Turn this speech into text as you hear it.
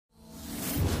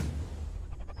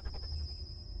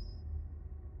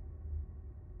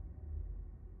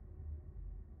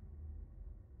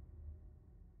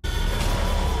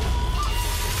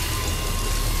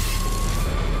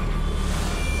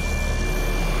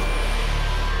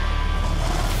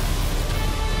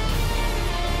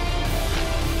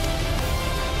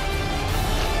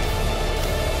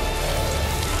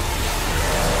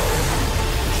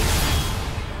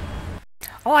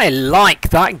I like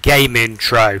that game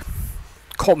intro.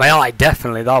 Caught my eye,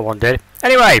 definitely, that one did.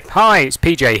 Anyway, hi, it's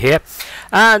PJ here.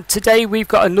 And today we've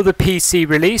got another PC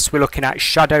release. We're looking at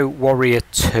Shadow Warrior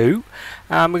 2.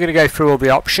 We're going to go through all the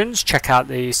options, check out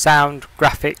the sound,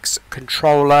 graphics,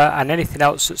 controller and anything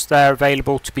else that's there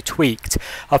available to be tweaked.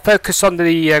 I'll focus on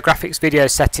the graphics video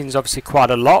settings obviously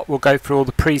quite a lot. We'll go through all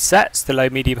the presets, the low,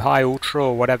 medium, high, ultra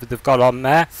or whatever they've got on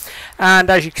there. And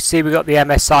as you can see, we've got the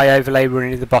MSI overlay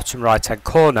running in the bottom right hand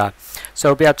corner. So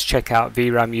we'll be able to check out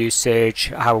VRAM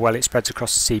usage, how well it spreads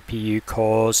across the CPU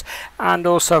cores, and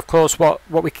also of course what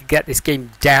we could get this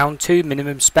game down to,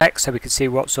 minimum specs, so we can see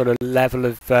what sort of level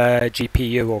of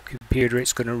GPU or computer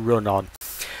it's going to run on.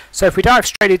 So if we dive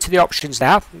straight into the options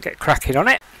now and get cracking on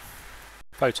it.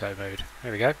 Photo mode,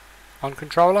 there we go. On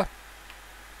controller?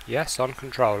 Yes, on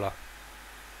controller.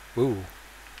 Ooh.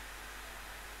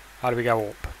 How do we go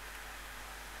up?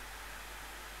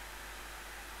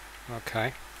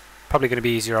 Okay. Probably going to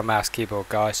be easier on mouse keyboard,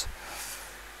 guys.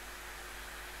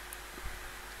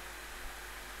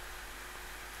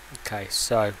 Okay,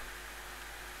 so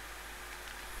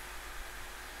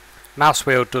mouse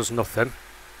wheel does nothing.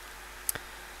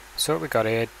 So what we got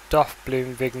here: DOF,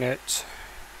 bloom, vignette,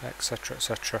 etc.,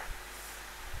 etc.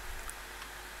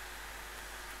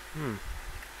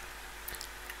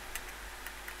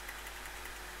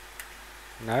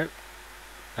 No,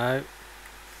 no.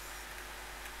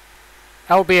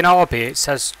 LB and RB, it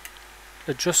says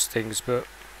adjust things, but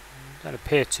don't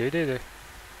appear to, do they?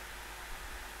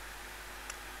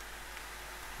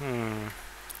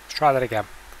 Let's try that again.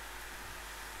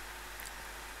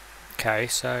 Okay,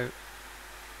 so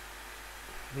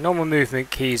normal movement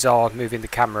keys are moving the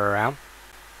camera around.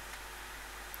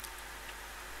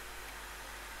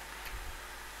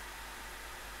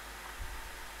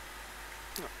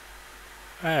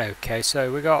 Okay,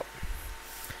 so we got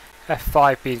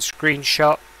F5 being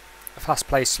screenshot, fast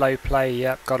play, slow play,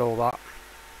 yep, got all that.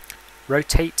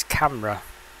 Rotate camera.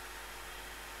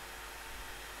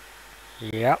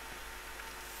 Yep.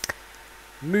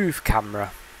 Move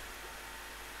camera.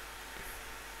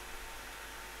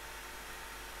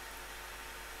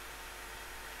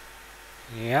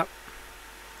 Yep.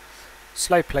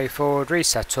 Slow play forward,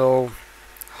 reset all,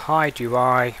 hide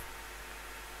UI.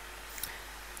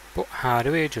 But how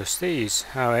do we adjust these?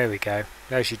 Oh, here we go.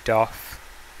 There's your DOF,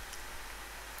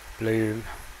 bloom,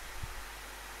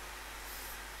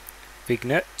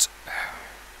 vignette,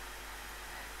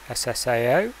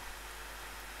 SSAO,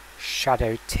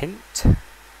 shadow tint,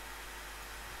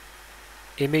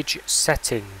 image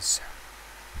settings,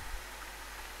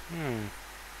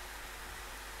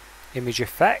 image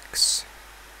effects.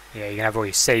 Yeah, you can have all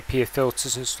your sepia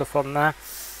filters and stuff on there,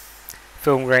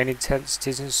 film grain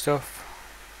intensities and stuff.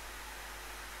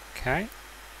 Okay,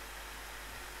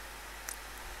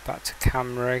 back to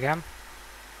camera again.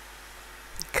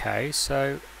 Okay,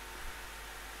 so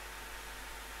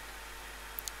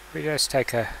we just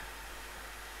take a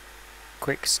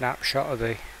quick snapshot of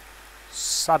the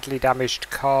sadly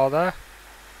damaged car there.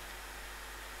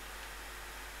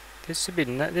 This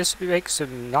would make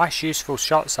some nice useful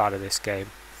shots out of this game.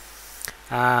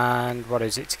 And what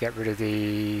is it to get rid of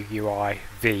the UI?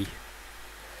 V.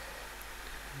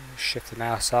 Shift the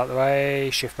mouse out of the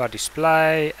way, shift my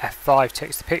display, F5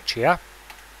 takes the picture, yeah?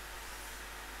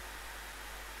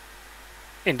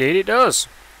 Indeed it does.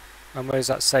 And where does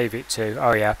that save it to?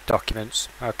 Oh yeah, documents.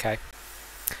 Okay.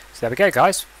 So there we go,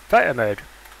 guys. Photo mode.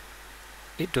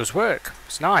 It does work.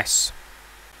 It's nice.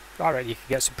 I reckon you can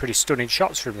get some pretty stunning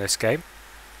shots from this game.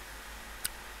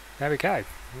 There we go.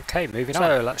 Okay, moving on.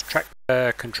 So let's check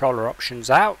the controller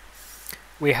options out.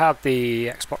 We have the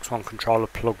Xbox One controller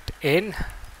plugged in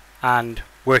and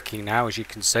working now, as you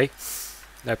can see.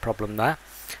 No problem there.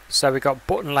 So we've got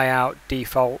button layout,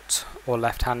 default or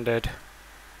left-handed,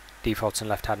 default and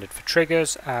left-handed for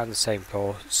triggers, and the same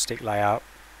for stick layout.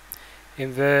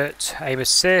 Invert, aim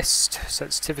assist,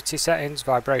 sensitivity settings,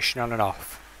 vibration on and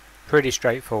off. Pretty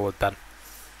straightforward then.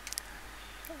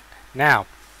 Now,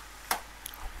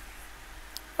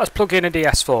 let's plug in a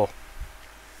DS4.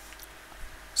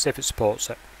 See if it supports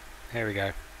it. Here we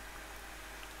go.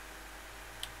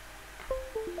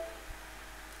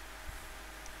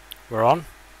 We're on.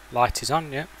 Light is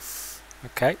on, yeah.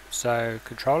 Okay, so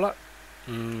controller.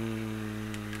 No.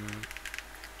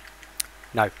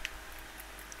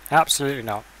 Absolutely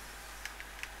not.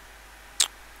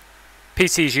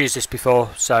 PC's used this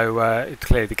before, so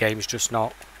clearly the game's just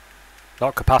not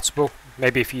compatible.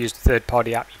 Maybe if you used a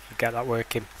third-party app, you could get that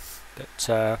working.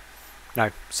 But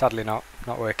no, sadly not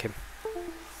working.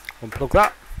 Unplug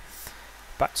that.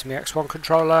 Back to my X1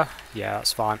 controller. Yeah,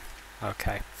 that's fine.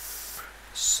 Okay.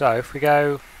 So if we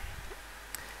go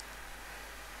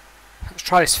Let's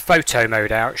try this photo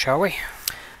mode out, shall we?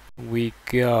 We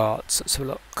got, let's have a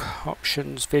look,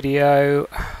 options, video.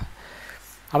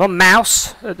 I'm on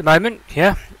mouse at the moment,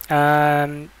 yeah. Got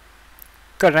an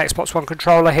Xbox One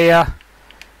controller here.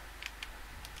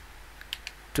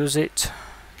 Does it?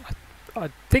 I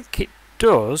think it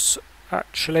does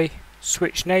actually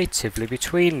switch natively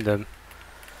between them.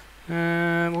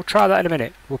 We'll try that in a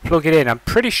minute. We'll plug it in. I'm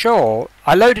pretty sure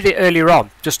I loaded it earlier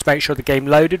on just to make sure the game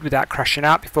loaded without crashing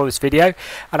out before this video,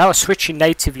 and I was switching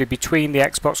natively between the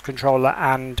Xbox controller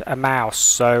and a mouse,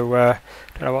 so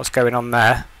don't know what's going on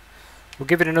there. We'll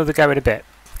give it another go in a bit.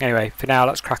 Anyway, for now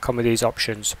let's crack on with these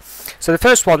options. So the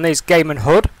first one is Game and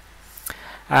HUD.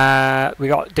 We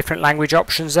got different language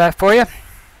options there for you.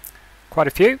 Quite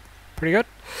a few. Pretty good.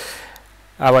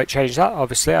 I won't change that,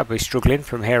 obviously. I'll be struggling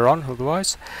from here on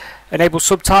otherwise. Enable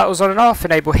subtitles on and off.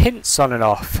 Enable hints on and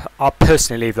off. I'll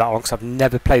personally leave that on because I've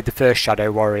never played the first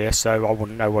Shadow Warrior, so I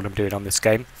wouldn't know what I'm doing on this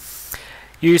game.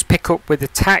 Use pickup with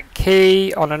attack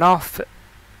key on and off.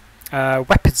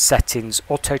 Weapon settings.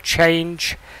 Auto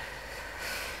change.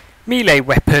 Melee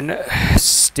weapon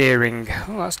steering.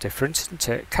 Oh, that's different, isn't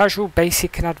it? Casual,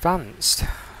 basic and advanced.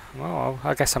 Well,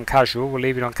 I guess I'm casual. We'll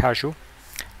leave it on casual.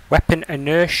 Weapon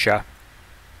inertia.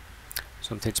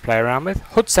 Something to play around with.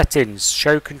 HUD settings.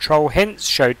 Show control hints.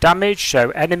 Show damage. Show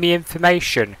enemy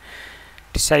information.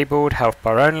 Disabled. Health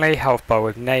bar only. Health bar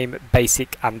with name,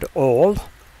 basic and all.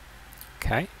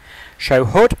 Okay. Show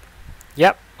HUD.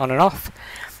 Yep. On and off.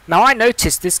 Now I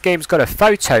noticed this game's got a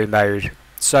photo mode.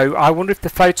 So I wonder if the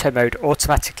photo mode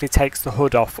automatically takes the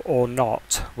HUD off or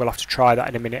not. We'll have to try that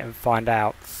in a minute and find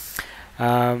out.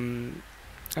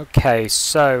 Okay.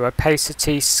 So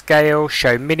opacity, scale.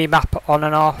 Show minimap on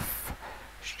and off.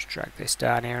 Drag this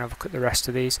down here and have a look at the rest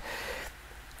of these.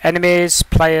 Enemies,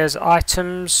 players,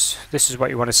 items. This is what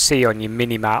you want to see on your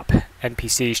mini-map.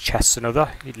 NPCs, chests and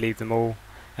other. You'd leave them all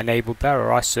enabled there,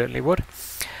 or I certainly would.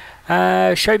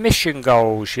 Show mission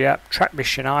goals. Yep. Track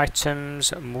mission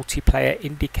items. Multiplayer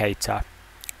indicator.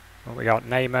 What we got?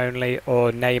 Name only,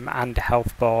 or name and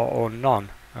health bar, or none.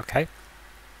 Okay.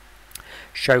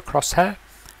 Show crosshair.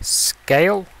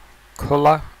 Scale,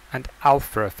 colour and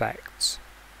alpha effects.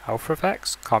 Alpha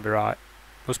effects? Can't be right.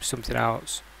 Must be something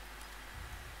else.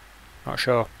 Not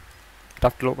sure. I'd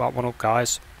have to look that one up,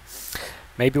 guys.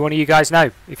 Maybe one of you guys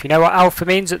know. If you know what alpha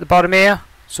means at the bottom here,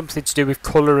 something to do with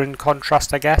colour and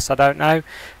contrast, I guess. I don't know.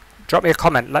 Drop me a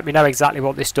comment. Let me know exactly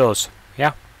what this does.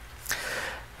 Yeah?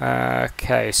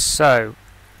 Okay, so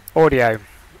audio.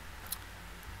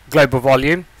 Global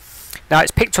volume. Now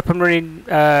it's picked up and running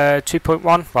 2.1.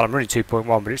 Well, I'm running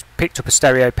 2.1, but it's picked up a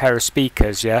stereo pair of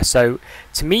speakers, yeah? So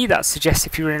to me that suggests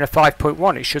if you're running a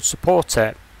 5.1 it should support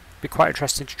it. Be quite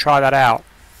interesting to try that out.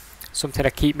 Something I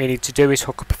keep meaning to do is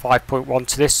hook up a 5.1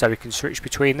 to this so we can switch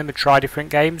between them and try different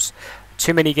games.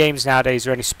 Too many games nowadays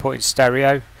are only supporting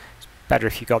stereo. It's better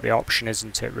if you got the option,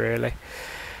 isn't it, really?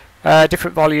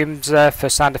 Different volumes for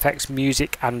sound effects,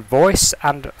 music and voice,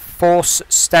 and force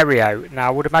stereo. Now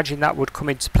I would imagine that would come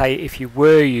into play if you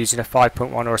were using a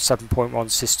 5.1 or a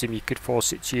 7.1 system. You could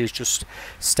force it to use just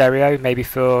stereo, maybe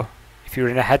for if you're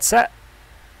in a headset,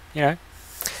 you know.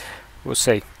 We'll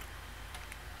see.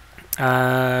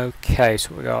 Okay,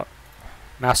 so we got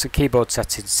mouse and keyboard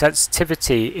settings.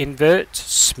 Sensitivity, invert,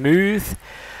 smooth.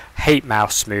 Hate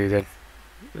mouse smoothing.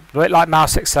 A bit like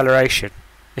mouse acceleration.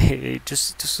 It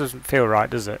just doesn't feel right,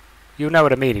 does it? You'll know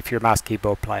what I mean if you're a mouse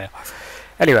keyboard player.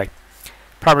 Anyway,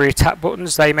 primary attack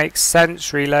buttons, they make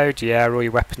sense. Reload, yeah, all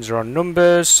your weapons are on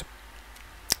numbers.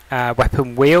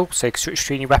 Weapon wheel, so you can switch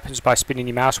between your weapons by spinning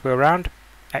your mouse wheel around.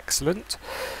 Excellent.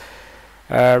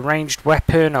 Ranged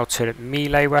weapon, alternate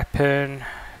melee weapon,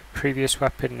 previous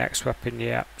weapon, next weapon,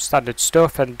 yeah, standard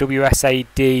stuff. And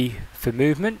WSAD for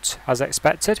movement, as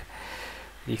expected.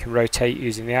 You can rotate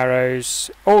using the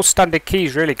arrows. All standard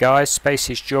keys really, guys. Space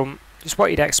is jump. Just what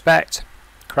you'd expect.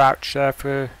 Crouch there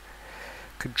for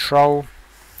control.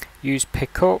 Use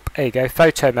pickup. There you go.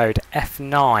 Photo mode.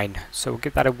 F9. So we'll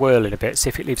give that a whirl in a bit. See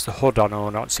if it leaves the HUD on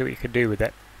or not. See what you can do with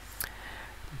it.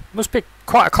 Must be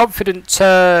quite a confident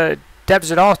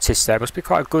devs and artists there. Must be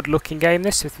quite a good looking game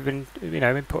this. If they've been, you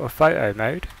know, input a photo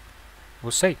mode.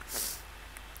 We'll see.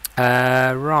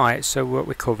 Right. So what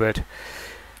we covered.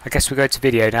 I guess we go to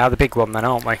video now, the big one then,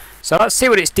 aren't we? So let's see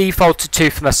what it's defaulted to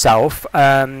for myself.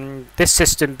 This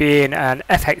system being an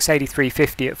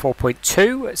FX8350 at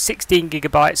 4.2, 16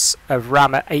 gigabytes of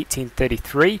RAM at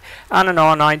 1833, and an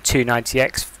R9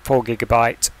 290X 4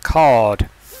 gigabyte card.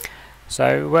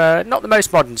 So not the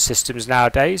most modern systems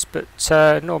nowadays, but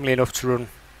normally enough to run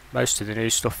most of the new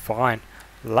stuff fine.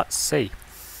 Let's see.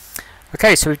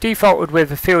 Okay, so we've defaulted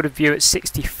with a field of view at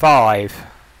 65.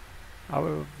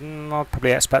 I'll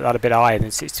probably expect that a bit higher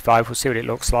than 65. We'll see what it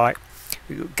looks like.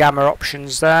 We've got gamma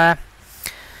options there.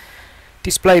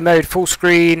 Display mode full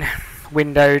screen,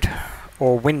 windowed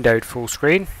or windowed full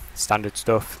screen, standard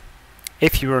stuff.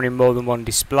 If you're running more than one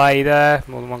display there,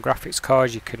 more than one graphics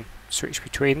card, you can switch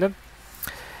between them.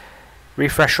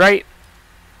 Refresh rate,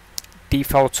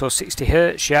 default or 60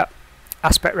 Hz, yep.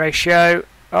 Aspect ratio,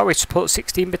 oh, we support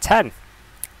 16:10.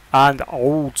 And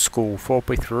old school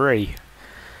 4:3.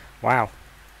 Wow.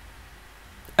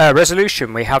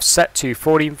 Resolution we have set to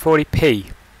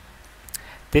 1440p.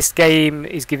 This game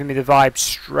is giving me the vibe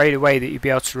straight away that you'll be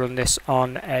able to run this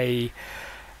on a,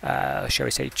 shall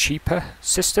we say, cheaper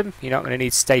system. You're not going to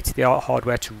need state-of-the-art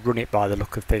hardware to run it by the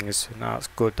look of things. And that's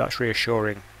good, that's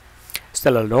reassuring.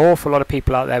 Still an awful lot of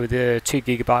people out there with a 2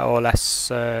 GB or less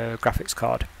graphics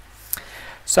card.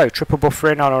 So, triple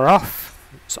buffering on or off.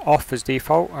 It's off as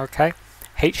default, okay.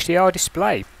 HDR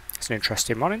display. It's an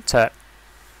interesting one, isn't it?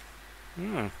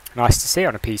 Nice to see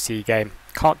on a PC game.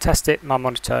 Can't test it, my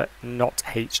monitor not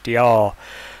HDR.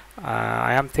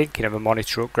 I am thinking of a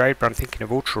monitor upgrade, but I'm thinking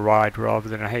of ultra wide rather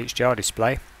than a HDR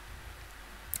display.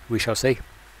 We shall see.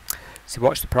 So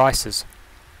watch the prices.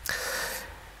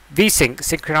 VSync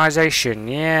synchronization,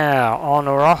 yeah, on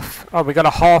or off. Oh, we got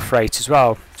a half rate as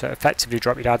well, so effectively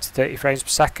drop you down to 30 frames per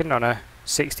second on a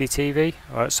 60 TV,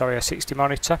 or sorry, a 60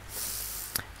 monitor.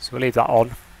 So we'll leave that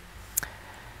on.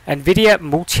 NVIDIA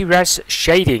multi-res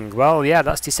shading, well yeah,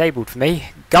 that's disabled for me.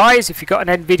 Guys, if you've got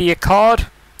an NVIDIA card,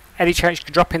 any chance you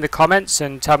can drop in the comments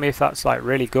and tell me if that's like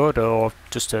really good or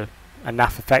just a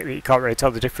naff effect that you can't really tell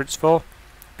the difference for.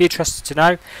 Be interested to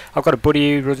know. I've got a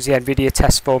buddy who runs the NVIDIA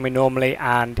test for me normally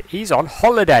and he's on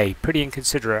holiday, pretty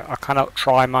inconsiderate. I cannot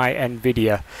try my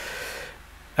NVIDIA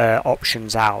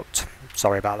options out.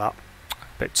 Sorry about that.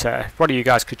 But one of you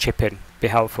guys could chip in, be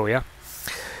helpful, yeah?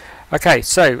 Okay,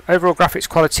 so overall graphics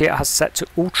quality it has set to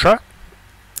ultra.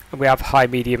 We have high,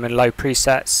 medium and low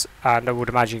presets, and I would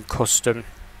imagine custom.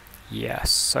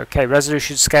 Yes, okay,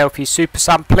 resolution scale for your super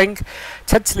sampling.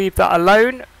 Tend to leave that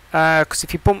alone, because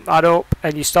if you bump that up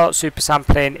and you start super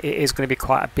sampling, it is going to be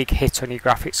quite a big hit on your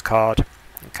graphics card.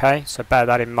 Okay, so bear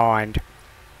that in mind.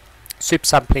 Super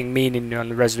sampling meaning on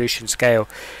the resolution scale.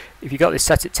 If you got this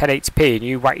set at 1080p and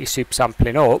you whack your super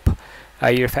sampling up,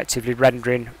 you're effectively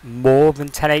rendering more than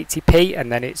 1080p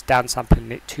and then it's downsampling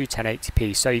it to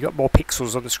 1080p. So you've got more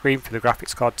pixels on the screen for the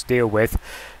graphics card to deal with.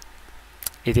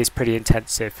 It is pretty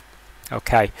intensive.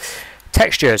 Okay.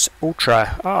 Textures,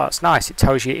 Ultra. Oh, that's nice. It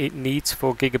tells you it needs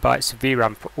 4 GB of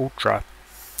VRAM for Ultra.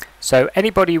 So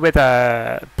anybody with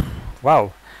a,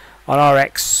 well, an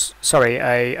RX, sorry,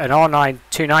 an R9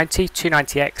 290,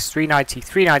 290X, 390,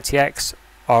 390X,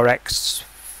 RX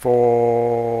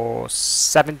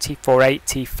 470,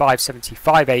 480, 570,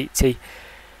 580,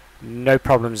 no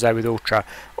problems there with Ultra.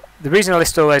 The reason I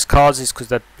list all those cards is because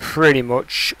they're pretty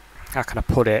much, how can I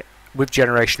put it, with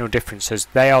generational differences.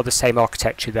 They are the same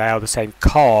architecture, they are the same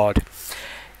card.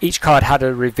 Each card had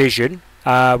a revision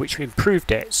which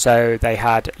improved it, so they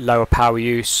had lower power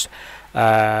use,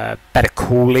 better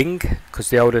cooling, because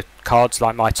the older cards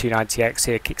like my 290X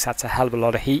here kicks out a hell of a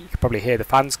lot of heat. You can probably hear the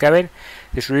fans going.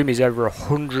 This room is over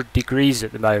 100 degrees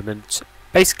at the moment.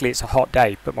 Basically it's a hot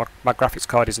day, but my graphics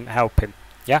card isn't helping.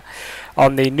 Yeah,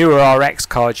 on the newer RX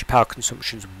cards your power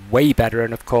consumption's way better,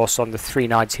 and of course on the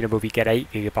 390 and above you get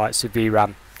 8 GB of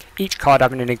VRAM. Each card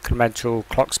having an incremental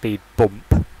clock speed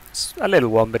bump. It's a little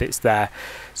one, but it's there.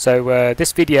 So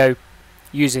this video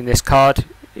using this card,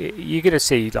 you're going to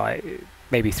see like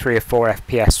maybe 3 or 4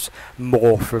 FPS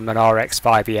more from an RX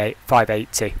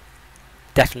 580.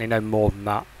 Definitely no more than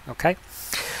that. Okay.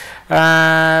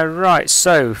 Right,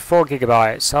 so 4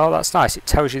 GB. Oh, that's nice. It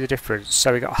tells you the difference.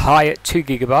 So we got high at 2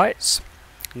 GB,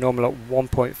 normal at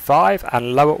 1.5,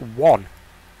 and low at 1.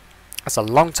 That's a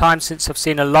long time since I've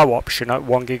seen a low option at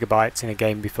 1 GB in a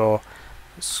game before.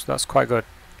 That's quite good.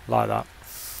 Like that.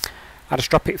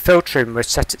 Anisotropic filtering we're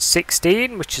set at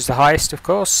 16, which is the highest, of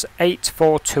course. 8,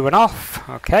 4, 2 and off.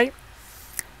 Okay.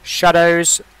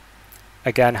 Shadows.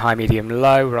 Again, high, medium,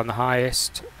 low, we're on the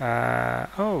highest.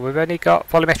 Oh, we've only got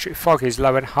volumetric fog is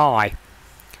low and high.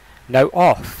 No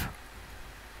off.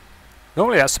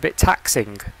 Normally that's a bit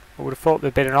taxing. I would have thought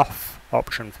there'd been an off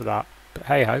option for that, but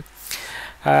hey ho.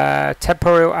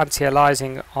 Temporal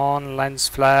anti-aliasing on, lens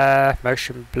flare,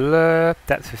 motion blur,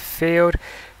 depth of field,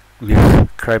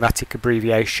 chromatic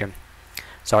abbreviation.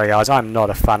 Sorry guys, I'm not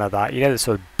a fan of that. You know the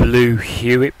sort of blue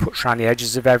hue it puts around the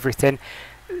edges of everything?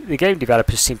 The game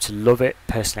developers seem to love it.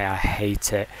 Personally, I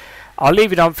hate it. I'll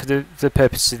leave it on for the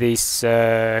purpose of these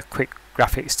quick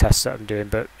graphics tests that I'm doing,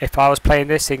 but if I was playing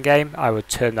this in game, I would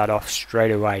turn that off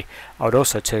straight away. I would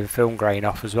also turn film grain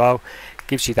off as well.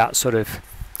 gives you that sort of,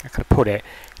 how can I put it,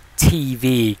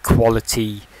 TV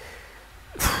quality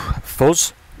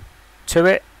fuzz to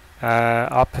it.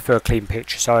 I prefer a clean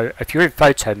picture, so if you're in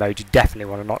photo mode you definitely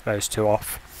want to knock those two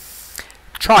off.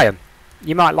 Try them,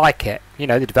 you might like it, you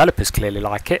know, the developers clearly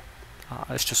like it,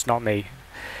 it's just not me.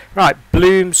 Right,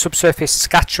 bloom, subsurface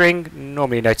scattering,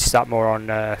 normally notice that more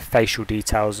on facial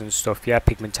details and stuff, yeah,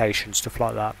 pigmentation, stuff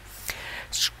like that.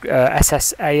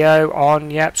 SSAO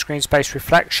on, yep, screen space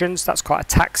reflections, that's quite a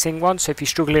taxing one, so if you're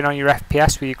struggling on your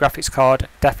FPS with your graphics card,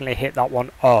 definitely hit that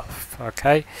one off,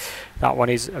 okay, that one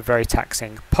is very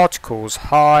taxing. Particles,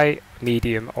 high,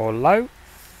 medium or low,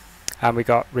 and we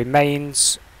got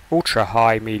remains, ultra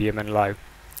high, medium and low.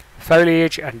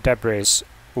 Foliage and debris,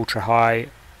 ultra high,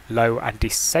 low and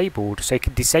disabled, so you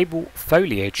can disable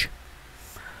foliage.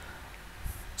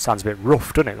 Sounds a bit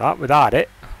rough, doesn't it, that, without it.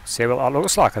 See what that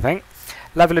looks like, I think.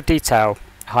 Level of detail,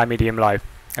 high, medium, low.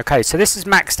 Okay, so this is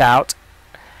maxed out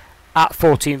at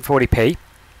 1440p.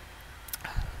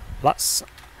 Let's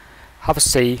have a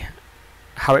see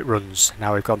how it runs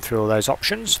now we've gone through all those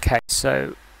options. Okay,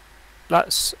 so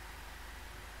let's...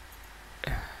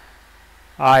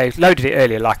 I loaded it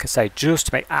earlier, like I say, just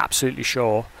to make absolutely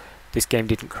sure this game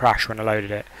didn't crash when I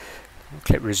loaded it. I'll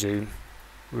click resume.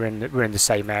 We're in the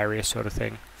same area, sort of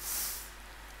thing.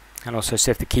 And also see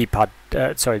if the keypad,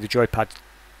 the joypad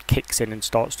kicks in and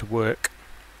starts to work.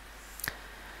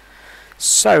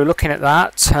 So looking at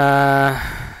that,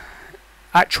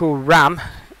 actual RAM,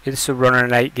 this will run on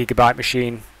an 8GB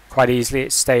machine quite easily.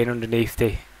 It's staying underneath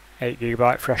the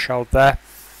 8GB threshold there.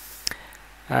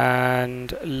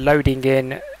 And loading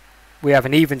in, we have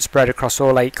an even spread across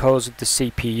all 8 cores of the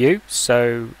CPU,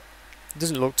 so it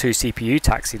doesn't look too CPU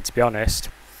taxing, to be honest.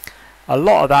 A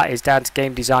lot of that is down to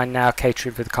game design now,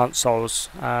 catering for the consoles.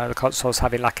 The consoles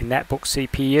having like a netbook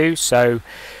CPU, so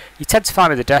you tend to find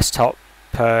with the desktop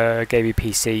gaming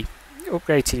PC,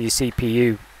 upgrading your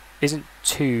CPU isn't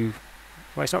too,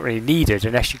 well, it's not really needed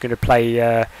unless you're going to play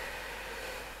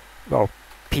well,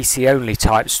 PC only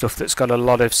type stuff that's got a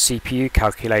lot of CPU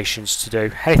calculations to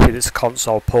do. Anything that's a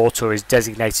console port or is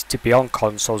designated to be on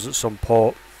consoles at some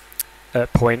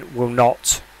point will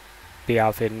not be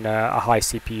having a high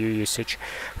CPU usage.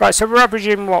 Right, so we're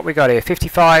averaging what we got here,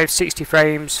 55, 60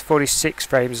 frames, 46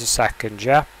 frames a second,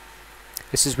 yeah?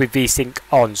 This is with VSync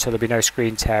on, so there'll be no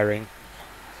screen tearing.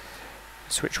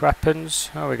 Switch weapons.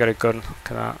 Oh, we got a gun,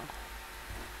 look at that.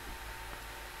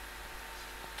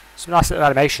 Some nice little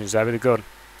animations there with a gun,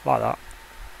 like that.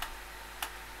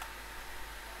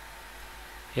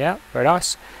 Yeah, very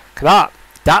nice. Look at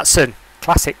that, Datsun,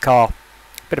 classic car.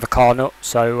 Bit of a car nut,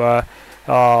 so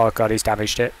oh god, he's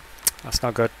damaged it. That's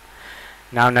not good.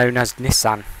 Now known as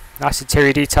Nissan. Nice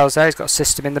interior details there. He's got a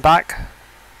system in the back.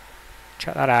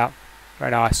 Check that out.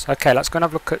 Very nice. Okay, let's go and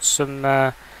have a look at some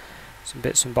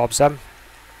bits and bobs then.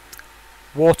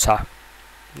 Water.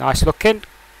 Nice looking.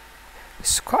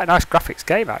 It's quite a nice graphics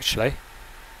game actually.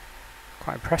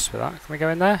 Quite impressed with that. Can we go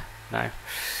in there? No.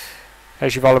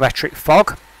 There's your volumetric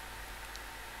fog.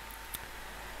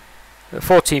 At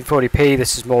 1440p,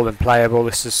 this is more than playable.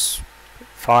 This is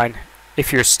fine.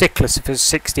 If you're a stickler for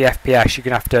 60 FPS, you're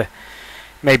going to have to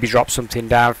maybe drop something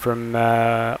down from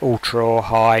ultra or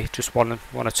high, just one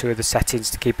or two of the settings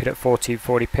to keep it at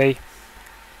 1440p.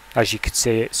 As you can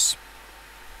see, it's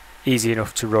easy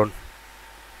enough to run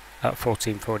at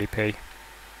 1440p,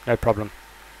 no problem.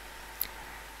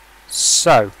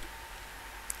 So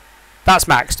that's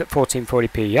maxed at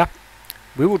 1440p, yeah?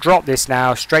 We will drop this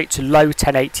now straight to low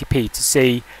 1080p to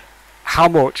see how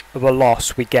much of a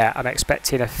loss we get. I'm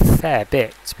expecting a fair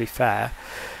bit, to be fair.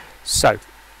 So,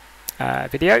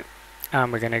 video,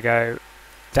 and we're going to go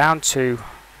down to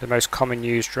the most common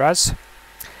used res,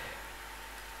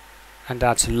 and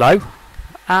down to low,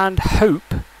 and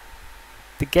hope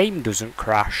the game doesn't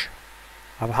crash.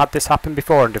 I've had this happen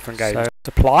before in different games. So,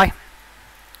 apply.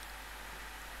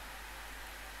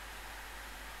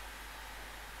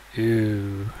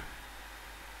 Ooh.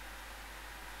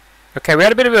 Okay, we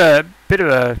had a bit of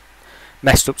a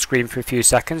messed up screen for a few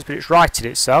seconds, but it's righted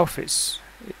itself. Let's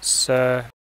have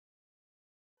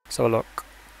a look.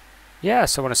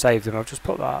 Yes, I want to save them. I've just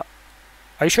put that.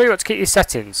 Are you sure you want to keep your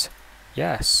settings?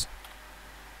 Yes.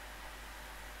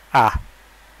 Ah,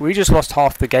 we just lost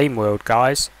half the game world,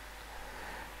 guys.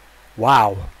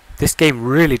 Wow, this game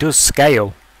really does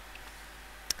scale.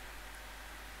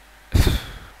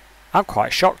 I'm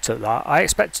quite shocked at that. I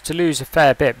expected to lose a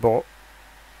fair bit, but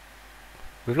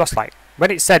we've lost, like,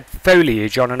 when it said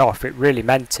foliage on and off, it really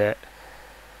meant it.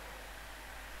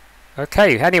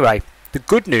 Okay, anyway, the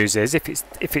good news is if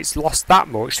it's lost that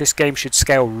much, this game should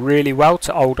scale really well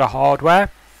to older hardware.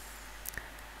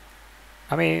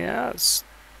 I mean, that's...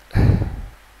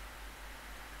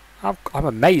 I'm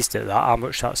amazed at that, how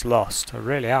much that's lost. I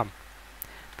really am.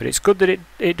 But it's good that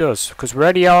it does, because we're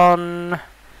already on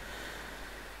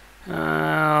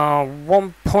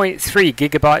 1.3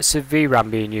 gigabytes of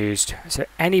VRAM being used. So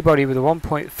anybody with a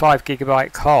 1.5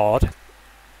 gigabyte card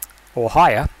or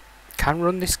higher can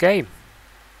run this game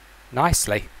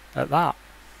nicely at that.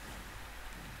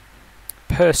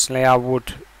 Personally, I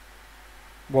would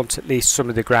want at least some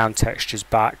of the ground textures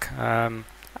back, and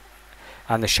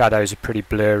the shadows are pretty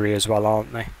blurry as well,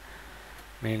 aren't they? I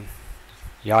mean,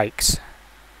 yikes,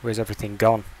 where's everything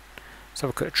gone? Let's have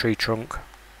a look at a tree trunk.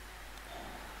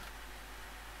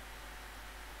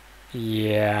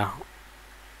 Yeah.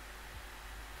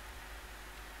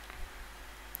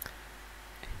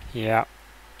 Yeah.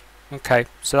 Okay,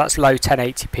 so that's low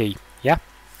 1080p, yeah?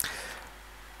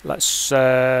 Let's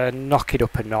knock it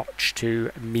up a notch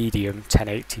to medium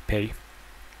 1080p.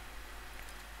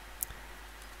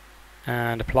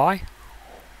 And apply.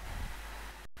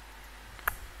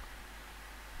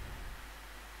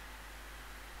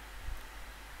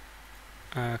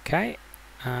 Okay,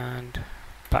 and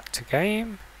back to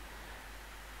game.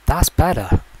 That's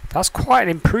better. That's quite an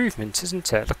improvement,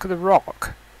 isn't it? Look at the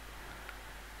rock.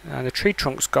 And the tree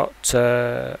trunk's got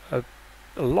a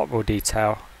lot more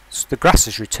detail. So the grass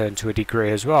has returned to a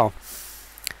degree as well.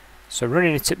 So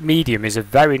running it at medium is a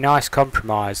very nice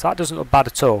compromise. That doesn't look bad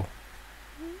at all.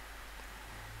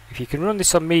 If you can run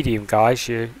this on medium, guys,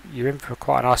 you're in for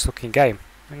quite a nice looking game.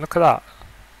 I mean, look at that.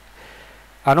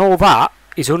 And all that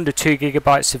is under 2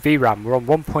 gigabytes of VRAM. We're on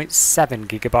 1.7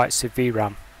 gigabytes of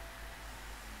VRAM.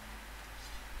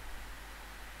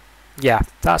 Yeah,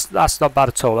 that's not bad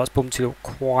at all. That's bumped it up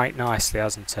quite nicely,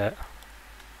 hasn't it?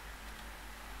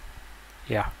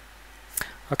 Yeah.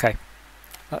 Okay,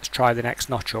 let's try the next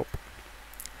notch up.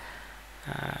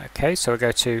 Okay, so we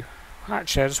go to...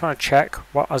 Actually, I just want to check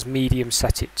what has medium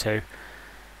set it to.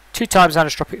 2 times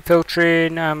anisotropic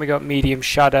filtering, and we got medium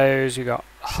shadows. We got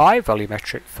high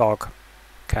volumetric fog.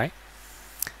 Okay.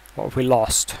 What have we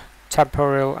lost?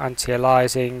 Temporal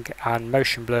anti-aliasing and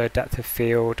motion blur, depth of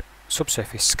field,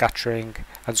 subsurface scattering,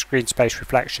 and screen space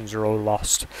reflections are all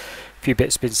lost. A few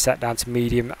bits have been set down to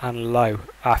medium and low.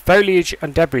 Our foliage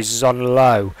and debris is on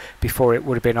low before it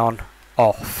would have been on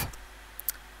off.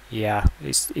 Yeah,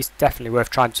 it's definitely worth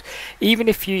trying to, even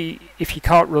if you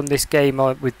can't run this game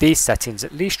with these settings,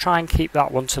 at least try and keep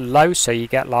that one to low so you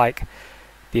get like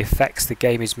the effects the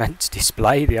game is meant to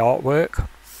display, the artwork.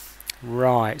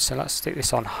 Right, so let's stick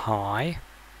this on high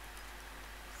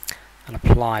and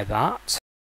apply that.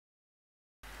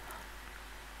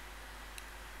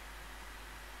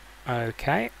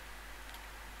 Okay.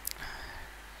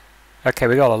 Okay,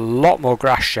 we got a lot more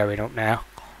grass showing up now.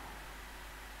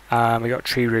 We got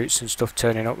tree roots and stuff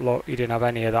turning up. Look, you didn't have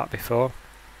any of that before.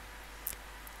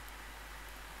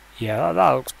 Yeah,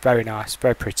 that looks very nice.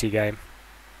 Very pretty game.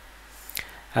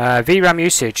 VRAM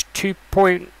usage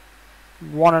 2.1.5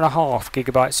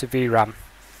 gigabytes of VRAM.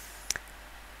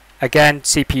 Again,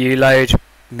 CPU load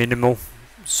minimal,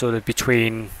 sort of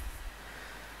between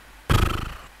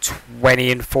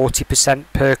 20 and 40%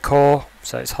 per core,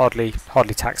 so it's hardly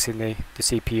taxing the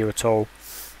CPU at all.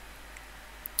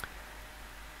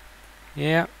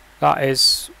 Yeah, that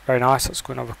is very nice. Let's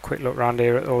go and have a quick look around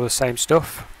here at all the same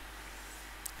stuff.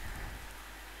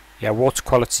 Yeah, water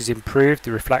quality's improved,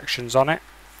 the reflections on it.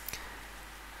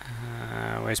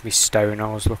 Where's my stone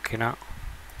I was looking at?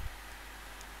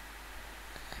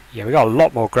 Yeah, we got a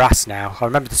lot more grass now. I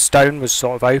remember the stone was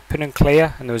sort of open and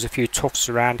clear, and there was a few tufts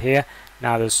around here.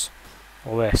 Now there's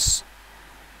all this.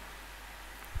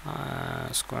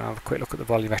 Let's go and have a quick look at the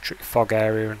volumetric fog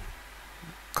area and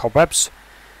cobwebs.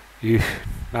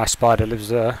 Nice spider lives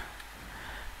there.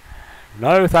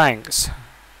 No thanks.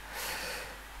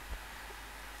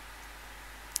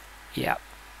 Yeah,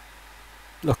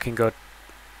 looking good,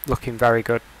 looking very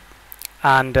good.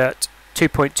 And at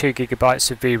 2.2 gigabytes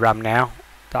of VRAM now,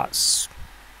 that's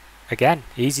again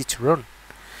easy to run.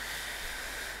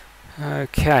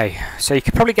 Okay, so you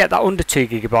could probably get that under 2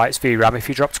 gigabytes VRAM if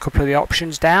you dropped a couple of the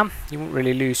options down. You won't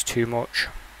really lose too much.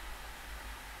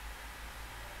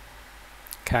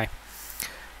 Okay,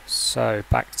 so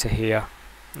back to here.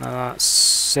 Now let's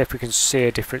see if we can see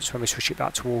a difference when we switch it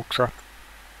back to Ultra.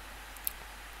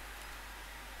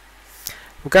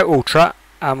 We'll go Ultra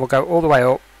and we'll go all the way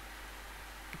up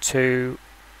to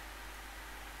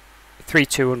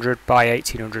 3200 by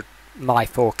 1800, my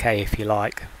 4K if you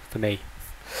like, for me.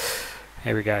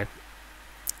 Here we go.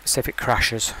 See if it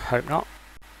crashes. Hope not.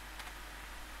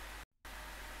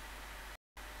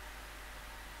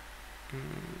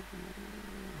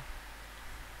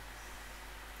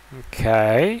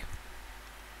 Okay.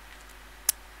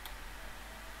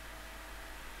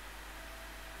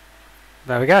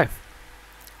 there we go.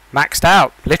 Maxed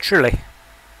out, literally.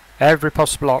 Every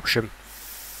possible option.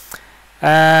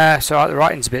 So the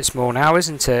writing's a bit small now,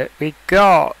 isn't it? We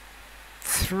got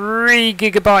 3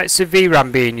 gigabytes of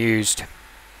VRAM being used.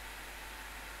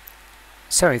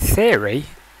 So in theory,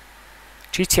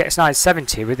 GTX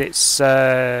 970 with its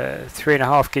 3.5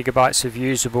 gigabytes of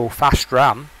usable fast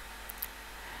RAM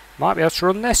might be able to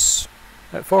run this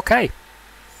at 4K.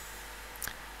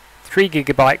 3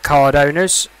 gigabyte card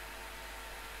owners.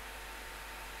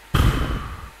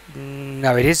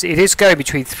 No, it is going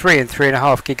between 3 and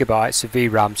 3.5 gigabytes of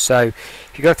VRAM. So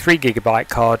if you got a 3 gigabyte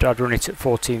card, I'd run it at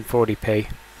 1440p.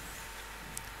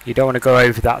 You don't want to go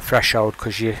over that threshold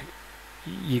because you're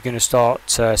going to start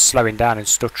slowing down and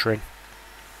stuttering.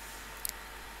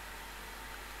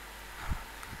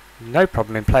 No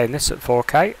problem in playing this at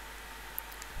 4K.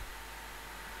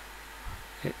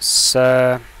 It's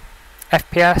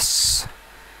FPS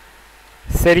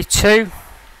 32,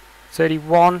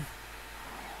 31.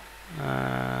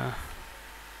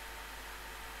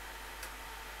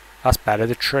 That's better,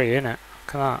 the tree, isn't it?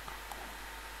 Look at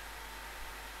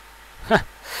that.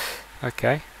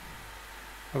 Okay.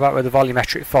 What about where the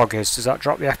volumetric fog is? Does that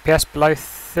drop the FPS below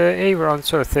 30? We're on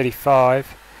sort of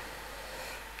 35.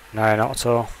 No, not at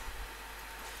all.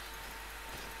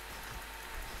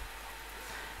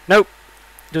 Nope.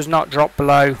 Does not drop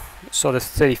below sort of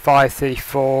 35,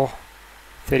 34,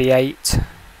 38.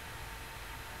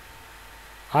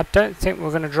 I don't think we're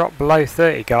going to drop below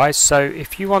 30, guys. So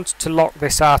if you wanted to lock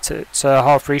this out at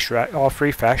half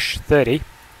refresh, 30,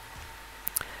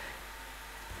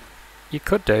 you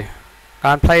could do,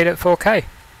 and play it at 4K.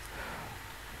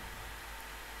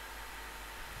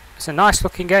 It's a nice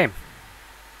looking game.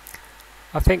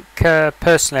 I think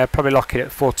personally I'd probably lock it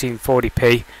at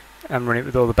 1440p and run it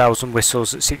with all the bells and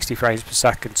whistles at 60 frames per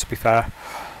second, to be fair.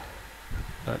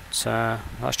 But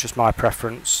that's just my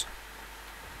preference.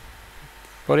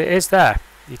 But it is there.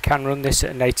 You can run this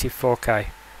at a native 4K.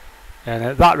 And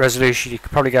at that resolution you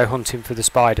could probably go hunting for the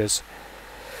spiders.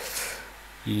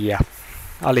 Yeah,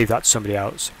 I'll leave that to somebody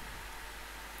else.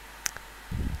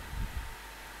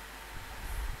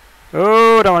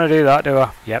 Oh, don't want to do that, do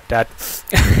I? Yep, dead.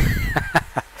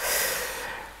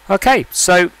 Okay,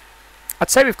 so I'd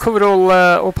say we've covered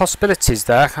all possibilities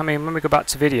there. I mean, when we go back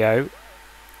to video,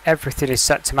 everything is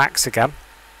set to max again.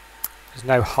 There's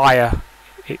no higher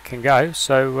it can go,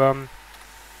 so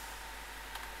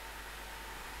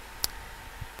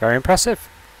very impressive.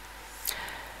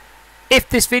 If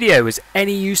this video was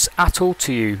any use at all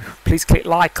to you, please click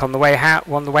like on the way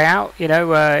out. You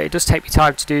know, it does take me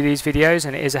time to do these videos,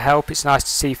 and it is a help. It's nice to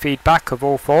see feedback of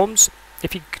all forms.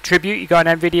 If you contribute, you got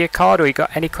an NVIDIA card, or you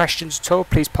got any questions at all,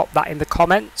 please pop that in the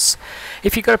comments.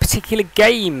 If you've got a particular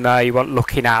game you want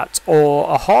looking at, or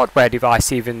a hardware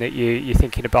device even that you're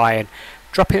thinking of buying,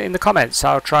 drop it in the comments.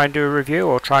 I'll try and do a review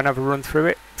or try and have a run through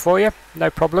it for you,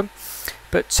 no problem.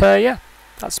 But yeah,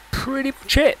 that's pretty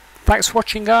much it. Thanks for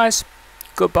watching, guys.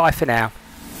 Goodbye for now.